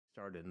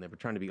started, and they were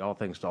trying to be all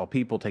things to all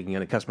people, taking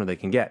any customer they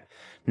can get.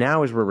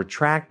 Now, as we're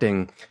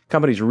retracting,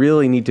 companies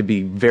really need to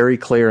be very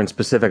clear and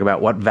specific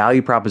about what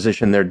value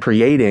proposition they're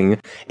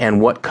creating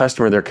and what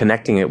customer they're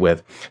connecting it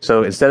with.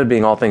 So instead of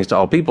being all things to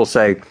all people,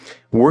 say,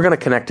 we're going to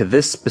connect to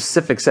this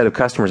specific set of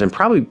customers and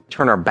probably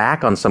turn our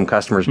back on some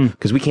customers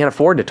because we can't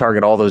afford to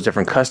target all those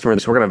different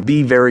customers. So we're going to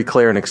be very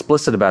clear and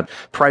explicit about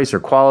price or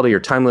quality or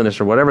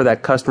timeliness or whatever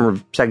that customer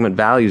segment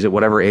values at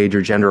whatever age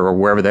or gender or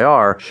wherever they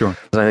are. Sure.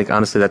 I think,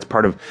 honestly, that's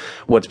part of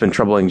what's been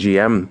troubling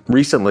GM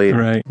recently.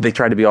 Right. They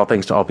tried to be all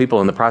things to all people.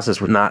 In the process,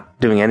 we're not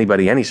doing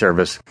anybody any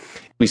service.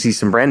 We see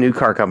some brand new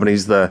car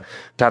companies. The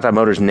Tata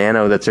Motors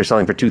Nano that they're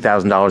selling for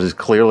 $2,000 is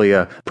clearly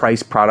a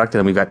price product. And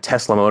then we've got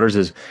Tesla Motors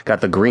has got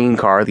the green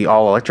car, the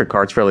all-electric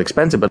car. It's fairly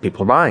expensive, but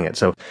people are buying it.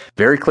 So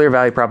very clear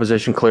value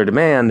proposition, clear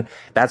demand.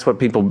 That's what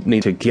people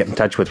need to get in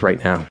touch with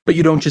right now. But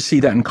you don't just see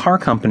that in car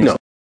companies. No.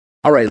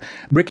 All right.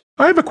 Rick,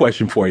 I have a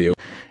question for you.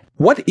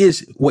 What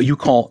is what you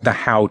call the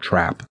how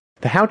trap?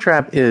 The how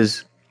trap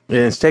is, and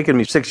it's taken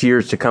me 6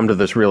 years to come to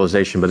this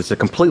realization, but it's a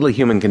completely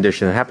human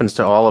condition. It happens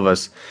to all of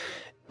us.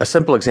 A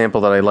simple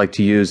example that I like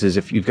to use is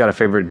if you've got a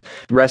favorite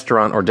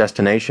restaurant or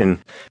destination,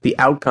 the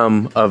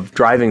outcome of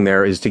driving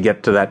there is to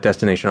get to that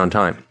destination on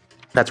time.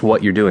 That's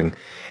what you're doing.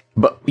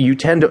 But you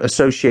tend to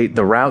associate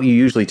the route you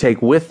usually take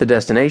with the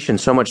destination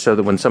so much so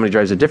that when somebody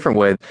drives a different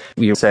way,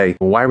 you say,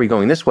 well, why are we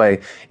going this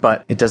way?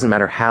 But it doesn't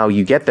matter how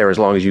you get there as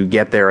long as you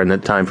get there in the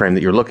time frame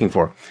that you're looking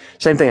for.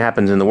 Same thing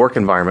happens in the work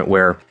environment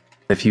where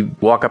if you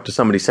walk up to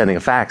somebody sending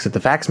a fax at the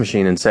fax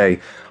machine and say,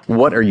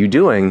 what are you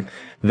doing?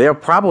 They're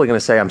probably going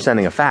to say, I'm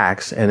sending a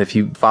fax. And if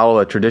you follow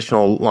a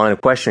traditional line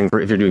of questioning,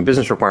 if you're doing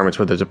business requirements,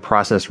 whether it's a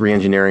process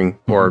reengineering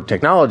or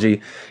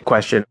technology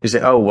question, you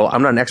say, oh, well,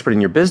 I'm not an expert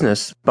in your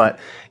business, but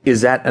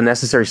is that a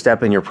necessary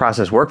step in your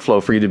process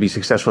workflow for you to be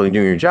successfully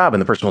doing your job?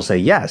 And the person will say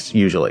yes,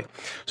 usually.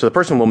 So the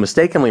person will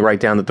mistakenly write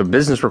down that the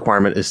business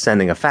requirement is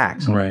sending a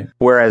fax. Right.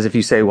 Whereas if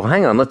you say, well,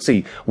 hang on, let's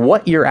see,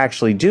 what you're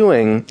actually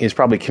doing is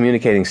probably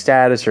communicating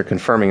status or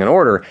confirming an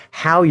order.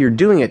 How you're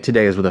doing it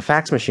today is with a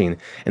fax machine.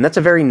 And that's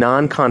a very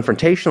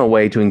non-confrontational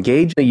way to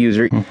engage the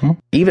user.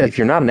 Even if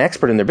you're not an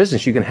expert in their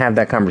business, you can have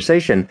that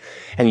conversation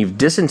and you've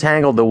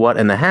disentangled the what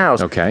and the how.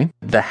 Okay.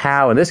 The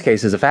how in this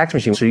case is a fax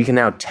machine. So you can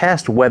now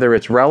test whether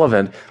it's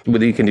relevant,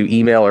 whether you can do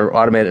email or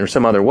automate it or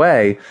some other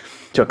way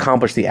to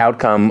accomplish the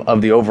outcome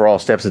of the overall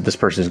steps that this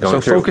person is going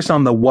through. So focus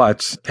on the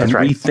what's and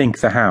rethink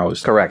the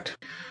hows. Correct.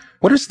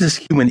 What is this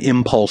human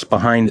impulse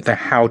behind the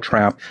how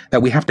trap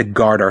that we have to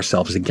guard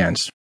ourselves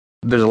against?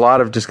 There's a lot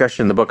of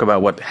discussion in the book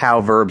about what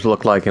how verbs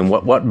look like and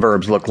what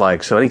verbs look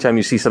like. So anytime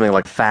you see something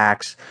like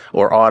fax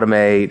or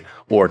automate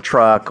or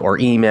truck or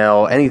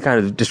email, any kind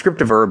of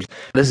descriptive verbs,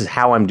 this is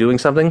how I'm doing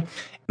something.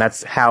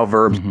 That's how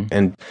verbs.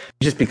 And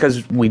just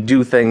because we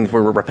do things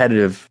where we're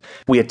repetitive,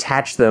 we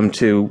attach them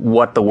to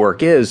what the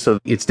work is. So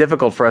it's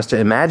difficult for us to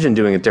imagine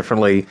doing it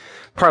differently,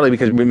 partly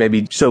because we may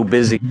be so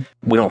busy,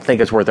 we don't think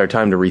it's worth our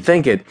time to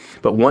rethink it.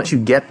 But once you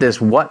get this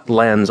what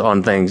lens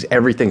on things,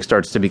 everything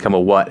starts to become a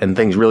what, and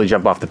things really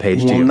jump off the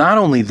page to you. Well, not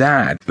only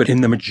that, but in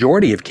the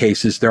majority of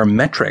cases, there are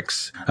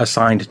metrics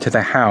assigned to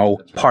the how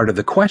part of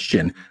the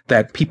question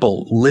that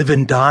people live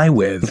and die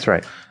with. That's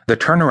right. The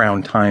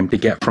turnaround time to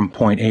get from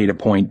point A to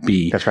point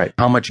B. That's right.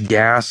 How much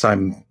gas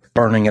I'm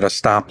burning at a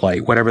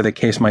stoplight, whatever the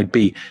case might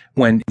be,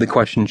 when the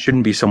question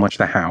shouldn't be so much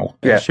the how.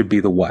 Yeah. It should be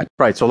the what.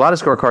 Right. So a lot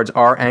of scorecards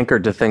are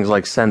anchored to things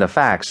like send a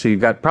fax. So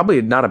you've got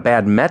probably not a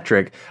bad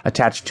metric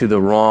attached to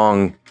the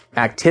wrong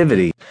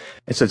activity.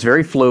 And so it's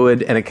very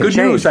fluid and it can change.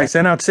 Good news, I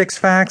sent out 6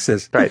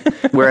 faxes. Right.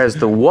 Whereas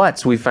the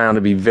what's we found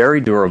to be very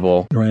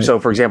durable. Right. So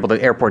for example,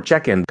 the airport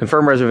check-in,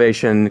 confirm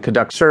reservation,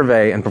 conduct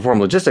survey, and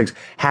perform logistics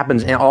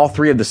happens in all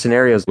 3 of the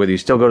scenarios, whether you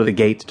still go to the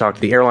gate to talk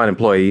to the airline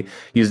employee,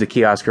 use the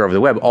kiosk or over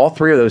the web. All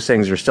 3 of those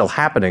things are still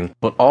happening,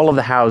 but all of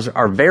the hows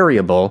are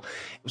variable.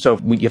 So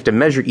you have to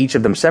measure each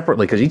of them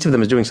separately because each of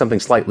them is doing something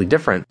slightly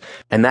different.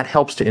 And that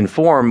helps to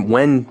inform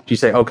when you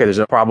say, okay, there's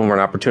a problem or an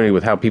opportunity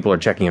with how people are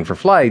checking in for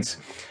flights.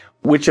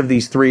 Which of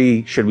these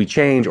 3 should we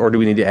change, or do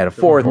we need to add a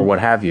 4th, or what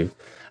have you?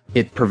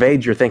 It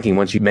pervades your thinking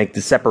once you make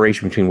the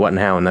separation between what and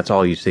how, and that's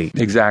all you see.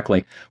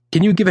 Exactly.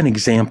 Can you give an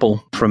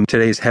example from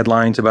today's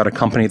headlines about a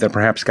company that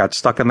perhaps got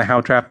stuck in the how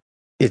trap?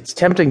 It's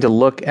tempting to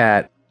look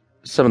at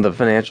some of the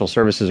financial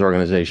services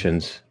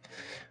organizations.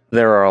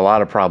 There are a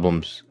lot of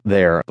problems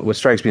there. What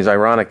strikes me as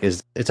ironic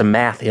is it's a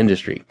math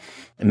industry.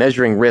 And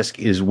measuring risk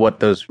is what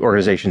those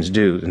organizations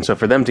do. And so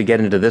for them to get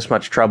into this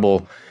much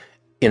trouble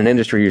in an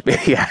industry,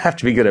 you have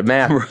to be good at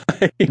math.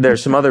 Right.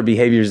 There's some other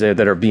behaviors there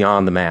that are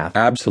beyond the math.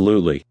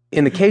 Absolutely.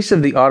 In the case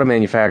of the auto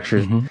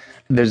manufacturers,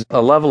 there's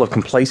a level of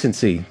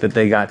complacency that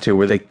they got to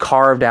where they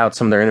carved out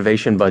some of their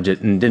innovation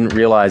budget and didn't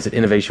realize that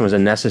innovation was a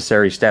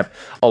necessary step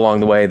along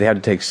the way. They had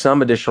to take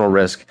some additional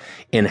risk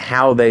in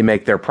how they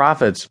make their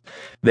profits.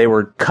 They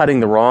were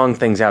cutting the wrong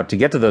things out to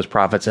get to those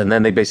profits, and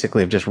then they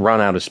basically have just run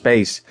out of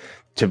space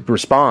to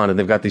respond. And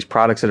they've got these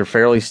products that are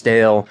fairly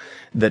stale,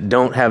 that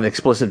don't have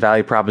explicit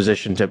value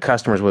proposition to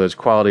customers, whether it's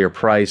quality or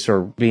price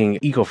or being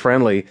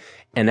eco-friendly.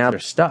 And now they're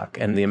stuck.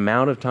 And the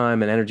amount of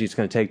time and energy it's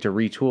going to take to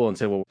retool and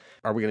say, well,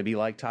 are we going to be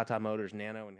like Tata Motors Nano? And